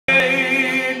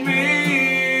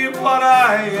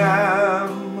I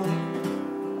am.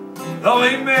 Though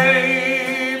he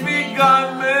may be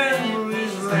gone,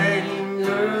 memories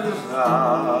lingers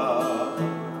on,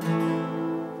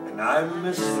 and I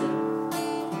miss him,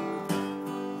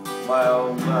 my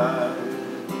old man.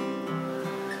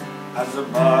 As a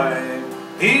boy,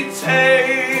 he'd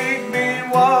take me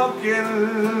walking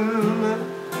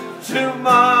to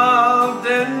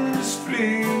mountain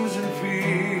streams and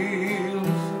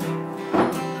fields,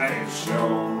 and he'd show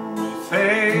me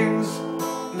things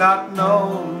not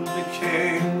known to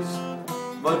kings,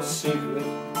 but secret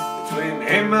between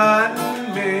him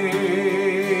and me.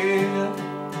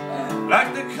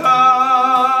 Like the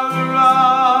color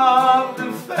of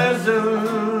the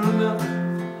pheasant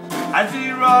as he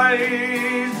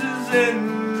rises in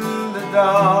the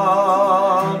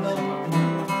dawn,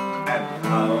 and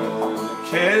how to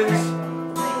kiss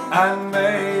and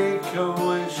make a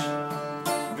wish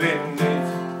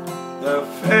beneath the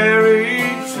fairy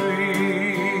tree.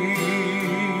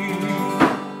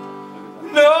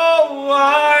 No,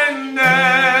 I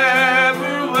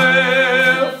never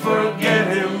will forget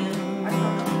him,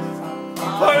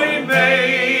 for he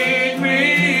made me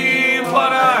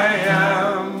what I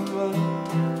am.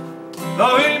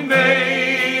 Though he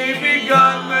may be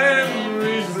gone,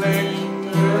 memories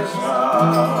linger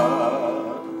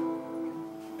on,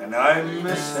 and I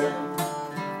miss him,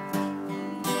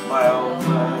 my old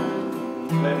man.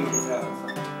 Many times.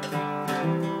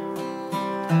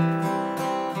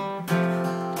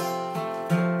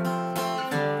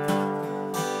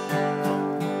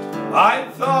 I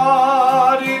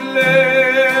thought he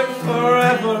lived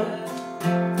forever.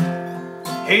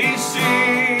 He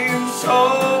seemed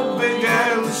so big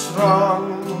and strong,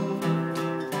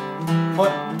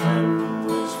 but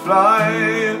memories fly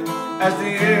as the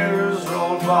years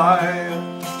roll by,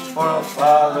 for a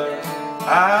father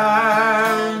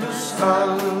and a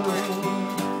son.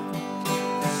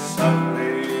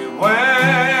 Suddenly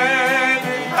when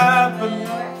it happened,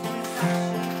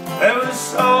 there was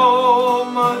so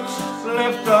much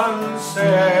left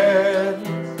unsaid.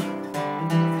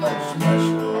 A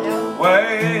special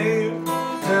way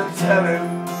to tell him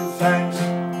thanks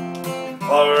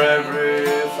for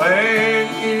everything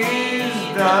he's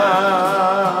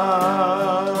done.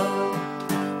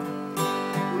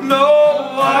 No,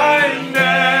 I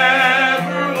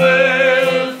never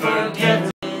will forget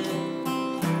him,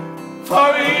 for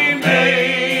he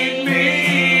made me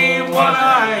what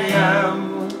I am.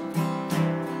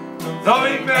 Though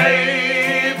he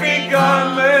may be gone,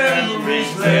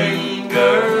 memories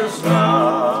lingers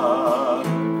on,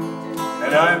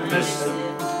 and I miss him,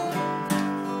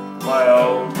 my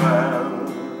old man.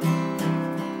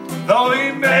 Though he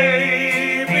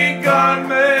may be gone,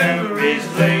 memories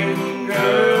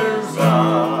lingers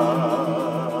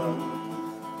on,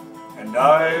 and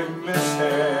I miss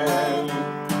him.